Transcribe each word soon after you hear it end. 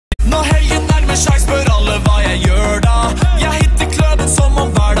med sjans, spør alle hva jeg gjør da. Jeg hitter klubben som om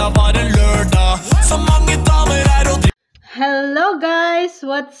hver dag var en lørdag. Så mange damer er og Hello guys!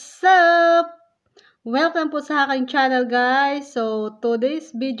 What's up? Welcome po sa aking channel guys. So,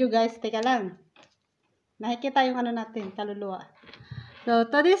 today's video guys, teka lang. Nakikita yung ano natin, kaluluwa. So,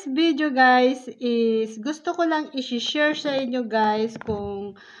 today's video guys is gusto ko lang i-share sa inyo guys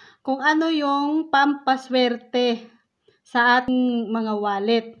kung ano yung Pampa Suwerte sa ating mga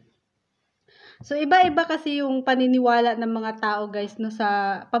wallet. So, iba-iba kasi yung paniniwala ng mga tao guys no,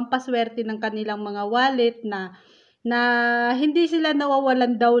 sa Pampa Suwerte ng kanilang mga wallet na hindi sila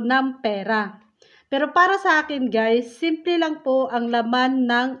nawawalan daw ng pera. Pero para sa akin guys, simple lang po ang laman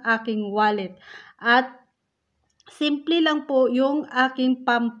ng aking wallet. At simple lang po yung aking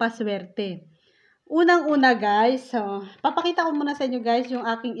Pampa Suwerte. Unang-una guys, so, papakita ko muna sa inyo guys yung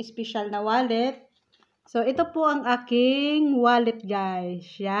aking special na wallet. So, ito po ang aking wallet guys.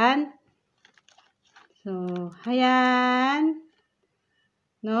 Yan. So, ayan.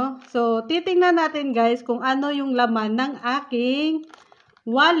 No? So, titingnan natin guys kung ano yung laman ng aking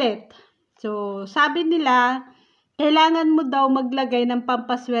wallet. So, sabi nila, kailangan mo daw maglagay ng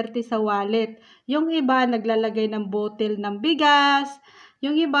pampaswerte sa wallet. Yung iba, naglalagay ng bottle ng bigas.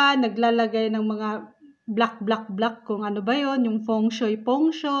 Yung iba, naglalagay ng mga black, kung ano ba yon, yung feng shui.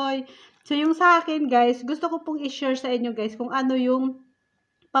 So, yung sa akin guys, gusto ko pong i-share sa inyo guys kung ano yung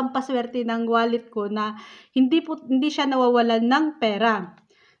pampaswerte ng wallet ko na hindi siya nawawalan ng pera.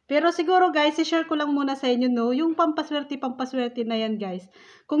 Pero siguro guys, i-share ko lang muna sa inyo no, yung pampaswerte na yan guys.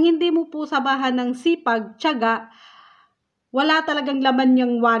 Kung hindi mo po sabahan ng sipag, tiyaga, wala talagang laman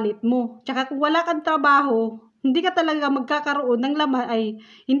yung wallet mo. Tsaka kung wala kang trabaho, hindi talaga magkakaroon ng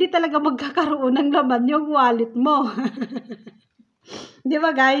laman yung wallet mo. Di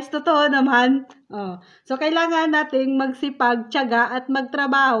ba guys? Totoo naman. Oh. So, kailangan nating magsipag, tiyaga at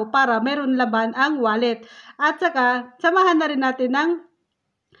magtrabaho para meron laman ang wallet. At saka, samahan na rin natin ng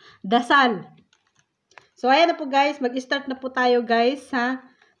dasal. So, ayan na po guys. Mag-start na po tayo guys. Ha?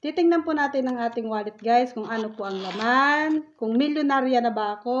 Titingnan po natin ang ating wallet guys. Kung ano po ang laman. Kung milyonarya na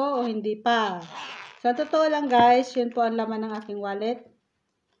ba ako o hindi pa. So, totoo lang guys. Yun po ang laman ng aking wallet.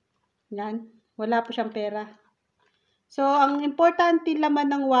 Yan. Wala po siyang pera. So, ang importante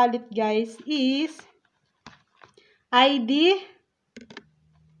laman ng wallet guys is ID,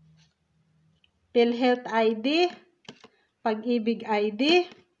 PhilHealth ID, Pag-ibig ID,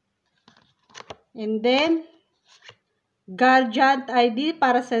 and then Guardian ID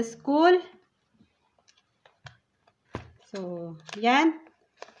para sa school. So, yan.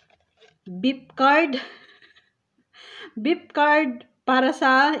 Beep card. Beep card para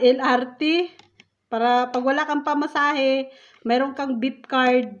sa LRT. Para pag wala kang pamasahe, mayroon kang beep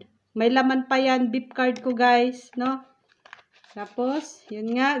card. May laman pa yan, beep card ko guys, no? Tapos,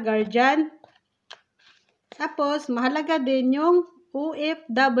 yun nga, Guardian. Tapos, mahalaga din yung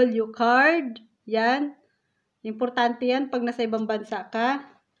OFW card. Yan. Importante yan pag nasa ibang bansa ka.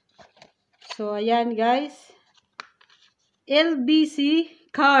 So, ayan guys. LBC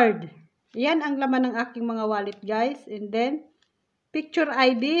card. Yan ang laman ng aking mga wallet guys. And then, picture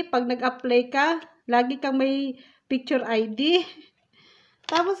ID. Pag nag-apply ka, lagi kang may picture ID.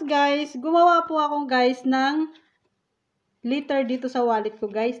 Tapos guys, gumawa po ako guys ng letter dito sa wallet ko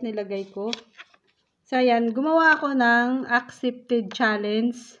guys. Nilagay ko. So, ayan. Gumawa ako ng accepted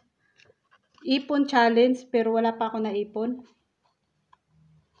challenge. Ipon challenge. Pero wala pa ako na ipon.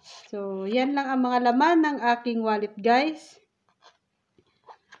 So, yan lang ang mga laman ng aking wallet guys.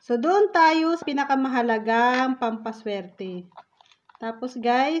 So, doon tayo sa pinakamahalagang pampaswerte. Tapos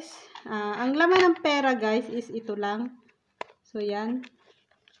guys, ang laman ng pera guys is ito lang. So, yan.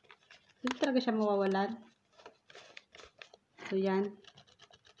 Hindi talaga siya mawawalan. So, yan.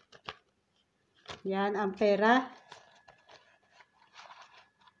 Yan ang pera.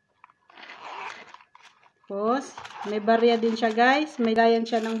 Tapos, may barya din siya guys. May layan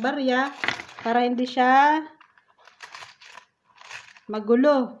siya ng barya para hindi siya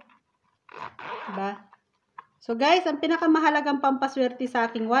magulo. Diba? So guys, ang pinakamahalagang pampaswerte sa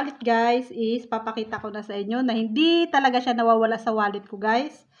aking wallet guys is papakita ko na sa inyo na hindi talaga siya nawawala sa wallet ko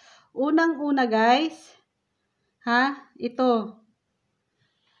guys. Unang-una guys,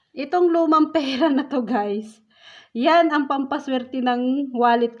 itong lumang pera na to guys. Yan ang pampaswerte ng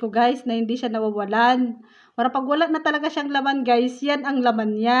wallet ko guys na hindi siya nawawalan. Para pag wala na talaga siyang laman guys, yan ang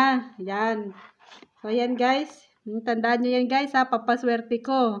laman niya. Yan. So ayan guys, tandaan nyo yan guys ha, pampaswerte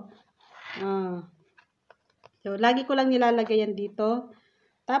ko. So, lagi ko lang nilalagay yan dito.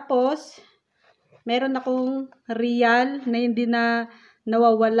 Tapos, meron akong real na hindi na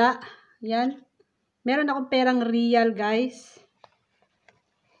nawawala. Yan. Meron akong perang real, guys.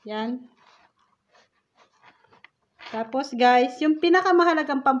 Yan. Tapos guys, yung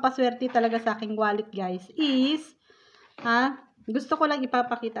pinakamahalagang pampaswerte talaga sa aking wallet guys is, gusto ko lang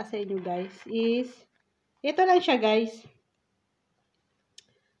ipapakita sa inyo guys is, ito lang siya guys.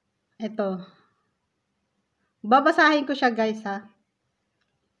 Ito. Babasahin ko siya guys ha.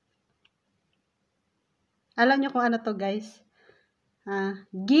 Alam nyo kung ano to guys?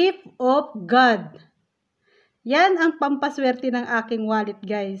 Gift of God. Yan ang pampaswerte ng aking wallet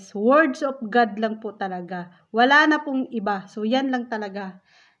guys. Words of God lang po talaga. Wala na pong iba. So yan lang talaga.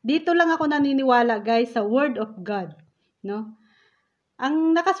 Dito lang ako naniniwala guys sa word of God. No?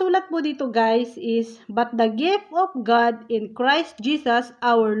 Ang nakasulat po dito guys is, but the gift of God in Christ Jesus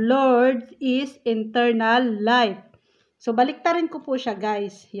our Lord is eternal life. So baliktarin ko po siya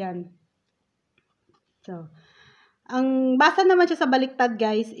guys. Yan. So, ang basa naman siya sa baliktad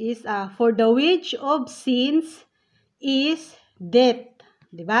guys is, for the wage of sins is death.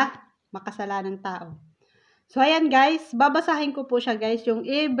 Diba? Makasalanang tao. So, ayan guys. Babasahin ko po siya guys. Yung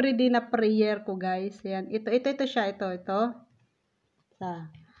everyday na prayer ko guys. Ayan. Ito siya. Ito.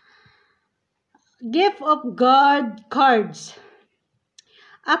 Gift of God cards.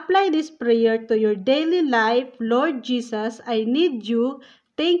 Apply this prayer to your daily life. Lord Jesus, I need you.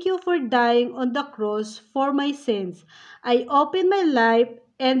 Thank you for dying on the cross for my sins. I open my life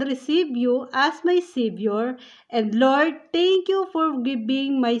and receive you as my Savior. And Lord, thank you for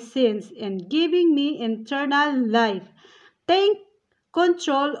forgiving my sins and giving me eternal life. Take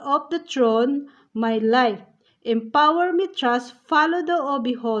control of the throne, my life. Empower me, trust, follow the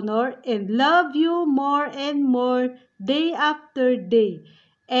obi honor, and love you more and more day after day.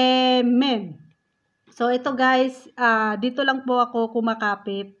 Amen. So, ito guys, dito lang po ako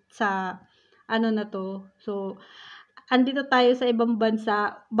kumakapit sa ano na to. So, andito tayo sa ibang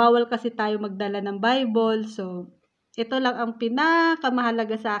bansa, bawal kasi tayo magdala ng Bible. So, ito lang ang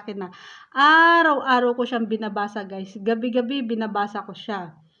pinakamahalaga sa akin na araw-araw ko siyang binabasa guys. Gabi-gabi binabasa ko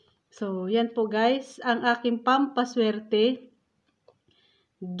siya. So, yan po guys, ang aking pampaswerte,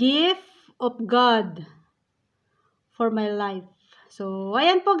 gift of God for my life. So,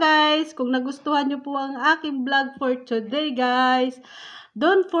 ayan po guys, kung nagustuhan nyo po ang aking vlog for today guys,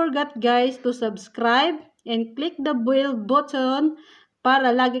 don't forget guys to subscribe and click the bell button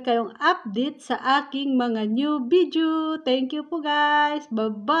para lagi kayong update sa aking mga new video. Thank you po guys.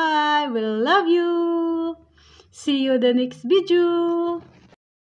 Bye-bye. We love you. See you the next video.